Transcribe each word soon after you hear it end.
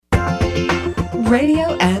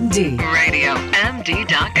Radio MD.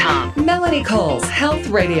 RadioMD.com. Melanie Cole's Health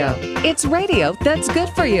Radio. It's radio that's good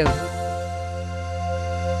for you.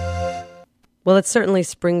 Well, it's certainly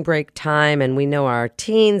spring break time, and we know our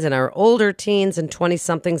teens and our older teens and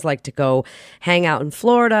 20-somethings like to go hang out in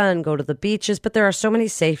Florida and go to the beaches, but there are so many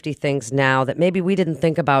safety things now that maybe we didn't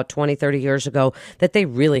think about 20, 30 years ago that they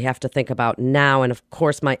really have to think about now. And of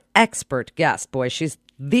course, my expert guest, boy, she's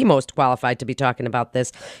the most qualified to be talking about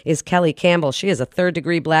this, is Kelly Campbell. She is a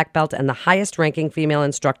third-degree black belt and the highest-ranking female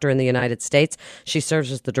instructor in the United States. She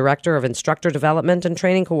serves as the Director of Instructor Development and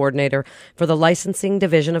Training Coordinator for the Licensing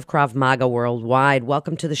Division of Krav Maga Worldwide.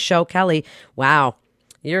 Welcome to the show, Kelly. Wow,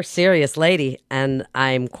 you're a serious lady, and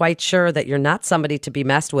I'm quite sure that you're not somebody to be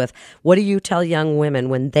messed with. What do you tell young women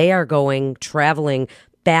when they are going, traveling,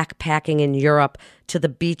 backpacking in Europe to the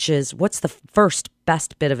beaches? What's the first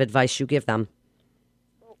best bit of advice you give them?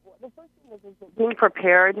 Being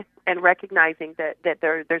prepared and recognizing that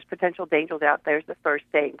there's potential dangers out there is the first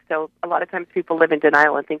thing. So a lot of times people live in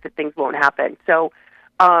denial and think that things won't happen. So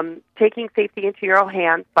taking safety into your own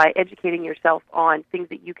hands by educating yourself on things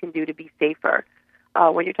that you can do to be safer.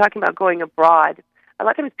 When you're talking about going abroad, a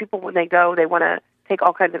lot of times people, when they go, they want to take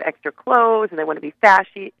all kinds of extra clothes and they want to be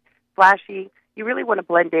flashy. You really want to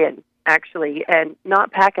blend in, actually, and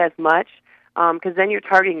not pack as much. Because then you're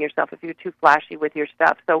targeting yourself if you're too flashy with your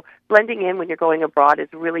stuff. So blending in when you're going abroad is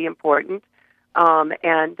really important,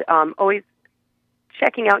 and always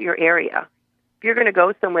checking out your area. If you're going to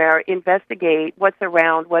go somewhere, investigate what's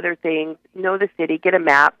around, what are things, know the city, get a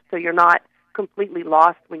map so you're not completely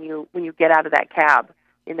lost when you get out of that cab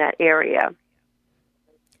in that area.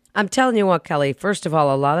 I'm telling you what, Kelly, first of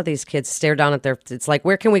all, a lot of these kids stare down at it's like,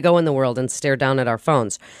 where can we go in the world, and stare down at our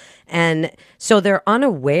phones. And so they're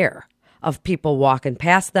unaware of people walking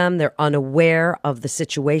past them. They're unaware of the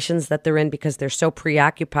situations that they're in because they're so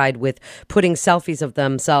preoccupied with putting selfies of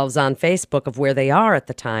themselves on Facebook of where they are at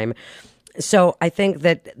the time. So I think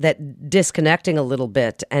that disconnecting a little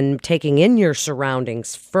bit and taking in your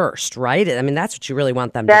surroundings first, right? I mean, that's what you really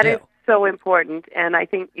want them to do. That is so important. And I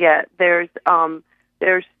think, there's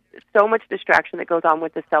so much distraction that goes on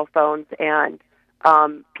with the cell phones, and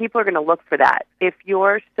people are going to look for that. If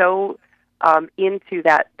you're so into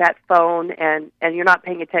that phone and you're not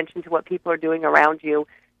paying attention to what people are doing around you,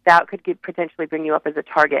 that could potentially bring you up as a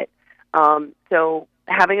target. So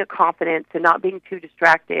having a confidence and not being too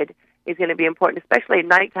distracted is going to be important, especially at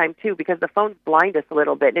nighttime too, because the phones blind us a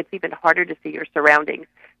little bit, and it's even harder to see your surroundings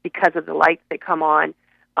because of the lights that come on,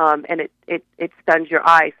 and it stuns your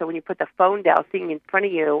eyes. So when you put the phone down, seeing in front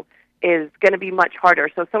of you is going to be much harder.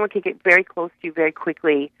 So someone can get very close to you very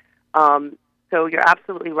quickly. So you're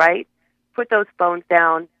absolutely right. Put those phones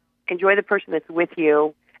down, enjoy the person that's with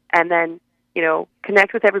you, and then,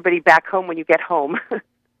 connect with everybody back home when you get home.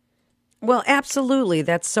 Well, absolutely.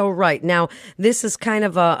 That's so right. Now, this is kind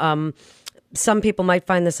of some people might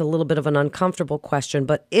find this a little bit of an uncomfortable question,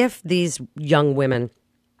 but if these young women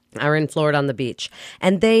are in Florida on the beach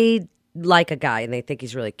and they like a guy and they think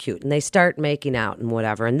he's really cute and they start making out and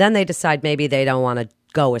whatever, and then they decide maybe they don't want to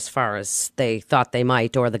go as far as they thought they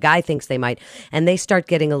might, or the guy thinks they might, and they start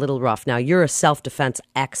getting a little rough. Now, you're a self-defense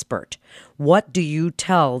expert. What do you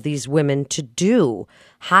tell these women to do?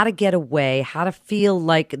 How to get away, how to feel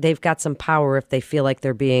like they've got some power if they feel like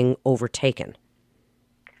they're being overtaken?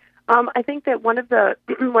 I think that one of the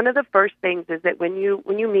first things is that when you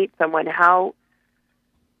meet someone, how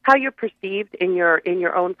you're perceived in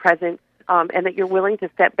your own presence, and that you're willing to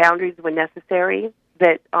set boundaries when necessary.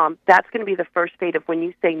 That's going to be the first state of when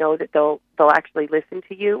you say no, that they'll actually listen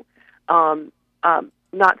to you.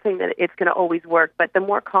 Not saying that it's going to always work, but the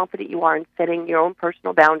more confident you are in setting your own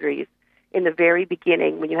personal boundaries in the very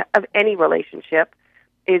beginning when you have any relationship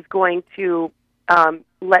is going to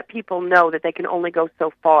let people know that they can only go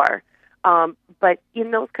so far. But in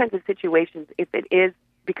those kinds of situations, if it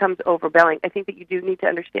becomes overwhelming, I think that you do need to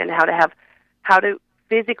understand how to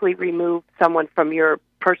physically remove someone from your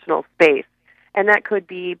personal space. And that could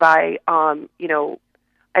be by, I don't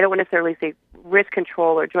want to necessarily say wrist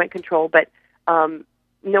control or joint control, but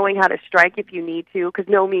knowing how to strike if you need to, because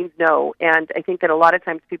no means no. And I think that a lot of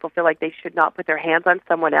times people feel like they should not put their hands on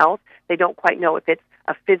someone else. They don't quite know if it's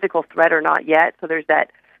a physical threat or not yet. So there's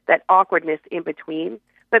that awkwardness in between.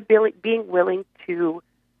 But being willing to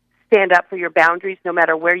stand up for your boundaries no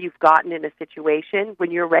matter where you've gotten in a situation,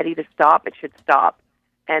 when you're ready to stop, it should stop.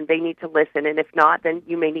 And they need to listen. And if not, then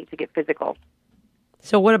you may need to get physical.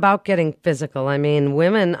 So what about getting physical? I mean,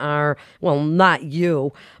 women are, well, not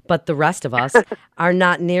you, but the rest of us are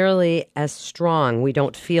not nearly as strong. We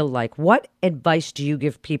don't feel like. What advice do you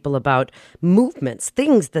give people about movements,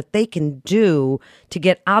 things that they can do to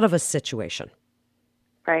get out of a situation?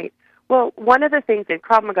 Right. Well, one of the things in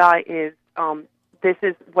Krav Maga is this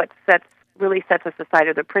is what really sets us aside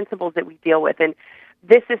are the principles that we deal with. And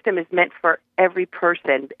this system is meant for every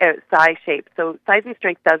person, size, shape. So size and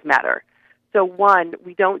strength does matter. So one,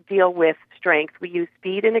 we don't deal with strength. We use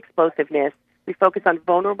speed and explosiveness. We focus on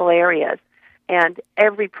vulnerable areas. And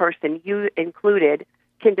every person, you included,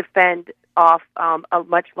 can defend off a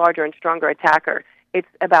much larger and stronger attacker. It's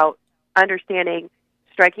about understanding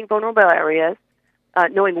striking vulnerable areas,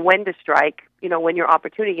 knowing when to strike, when your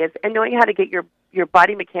opportunity is, and knowing how to get your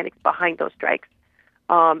body mechanics behind those strikes.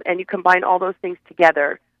 And you combine all those things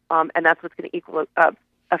together, and that's what's going to equal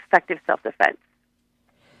effective self-defense.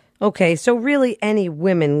 Okay, so really any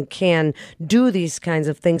women can do these kinds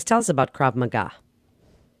of things. Tell us about Krav Maga.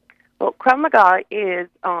 Well, Krav Maga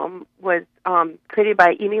was created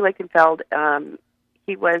by Amy Lichtenfeld.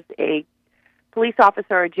 He was a police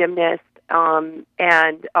officer, a gymnast, and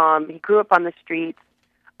he grew up on the streets.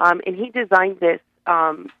 And he designed this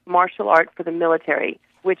martial art for the military,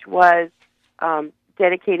 which was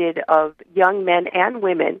dedicated of young men and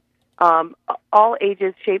women, all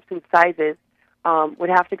ages, shapes, and sizes, would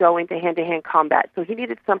have to go into hand-to-hand combat. So he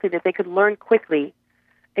needed something that they could learn quickly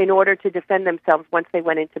in order to defend themselves once they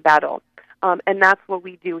went into battle. And that's what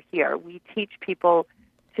we do here. We teach people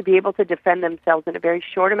to be able to defend themselves in a very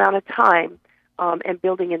short amount of time and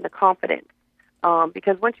building in the confidence.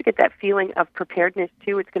 Because once you get that feeling of preparedness,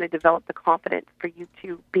 too, it's going to develop the confidence for you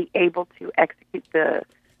to be able to execute the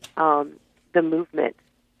movement.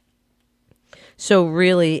 So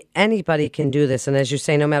really, anybody can do this, and as you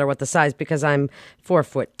say, no matter what the size, because I'm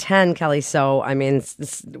 4'10", Kelly. So I mean,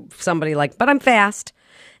 somebody but I'm fast,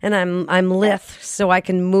 and I'm lithe, so I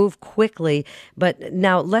can move quickly. But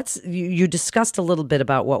now you discussed a little bit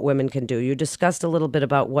about what women can do. You discussed a little bit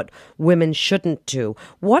about what women shouldn't do.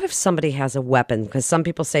 What if somebody has a weapon? Because some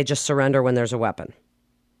people say just surrender when there's a weapon.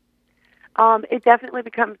 It definitely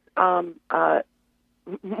becomes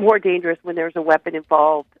more dangerous when there's a weapon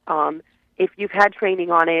involved. If you've had training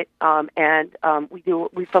on it, and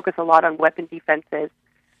we focus a lot on weapon defenses,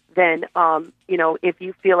 then if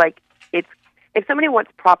you feel like if somebody wants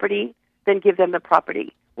property, then give them the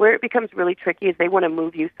property. Where it becomes really tricky is they want to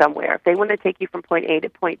move you somewhere. If they want to take you from point A to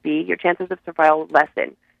point B, your chances of survival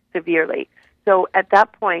lessen severely. So at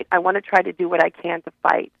that point, I want to try to do what I can to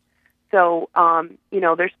fight. So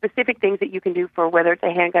there's specific things that you can do for whether it's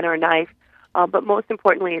a handgun or a knife, but most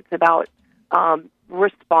importantly, it's about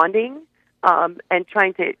responding and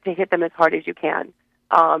trying to hit them as hard as you can,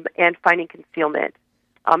 and finding concealment.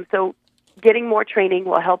 So getting more training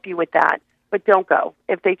will help you with that, but don't go.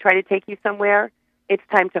 If they try to take you somewhere, it's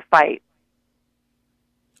time to fight.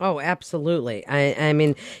 Oh, absolutely. I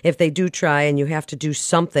mean, if they do try and you have to do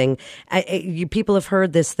something, people have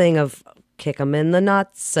heard this thing of kick them in the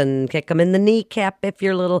nuts and kick them in the kneecap if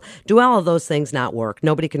you're little. Do all of those things not work?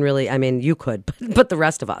 Nobody can really, you could, but the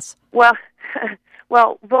rest of us. Well,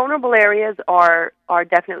 vulnerable areas are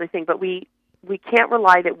definitely a thing, but we can't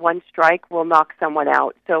rely that one strike will knock someone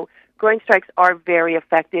out. So groin strikes are very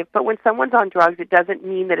effective, but when someone's on drugs, it doesn't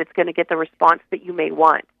mean that it's going to get the response that you may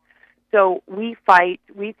want. So we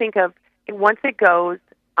think of, once it goes,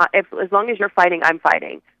 as long as you're fighting, I'm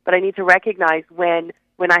fighting. But I need to recognize when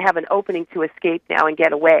I have an opening to escape now and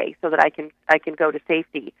get away so that I can go to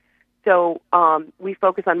safety. So we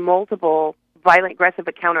focus on multiple violent, aggressive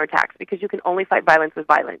counterattacks because you can only fight violence with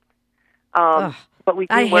violence. But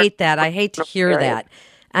I hate that. I hate to hear that.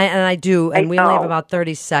 I do, and we only have about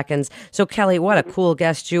 30 seconds. So, Kelly, what a cool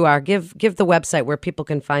guest you are. Give the website where people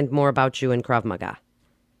can find more about you in Krav Maga.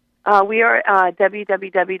 We are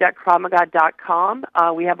www.kravmaga.com.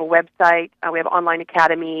 We have a website. We have an online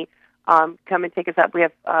academy. Come and take us up. We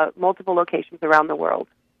have multiple locations around the world.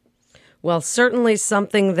 Well, certainly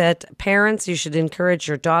something that parents, you should encourage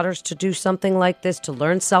your daughters to do something like this, to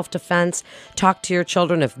learn self-defense. Talk to your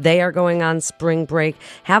children if they are going on spring break.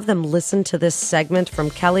 Have them listen to this segment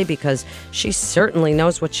from Kelly because she certainly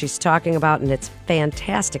knows what she's talking about, and it's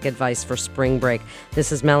fantastic advice for spring break.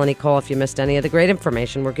 This is Melanie Cole. If you missed any of the great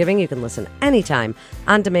information we're giving, you can listen anytime,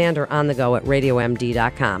 on demand or on the go at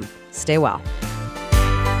RadioMD.com. Stay well.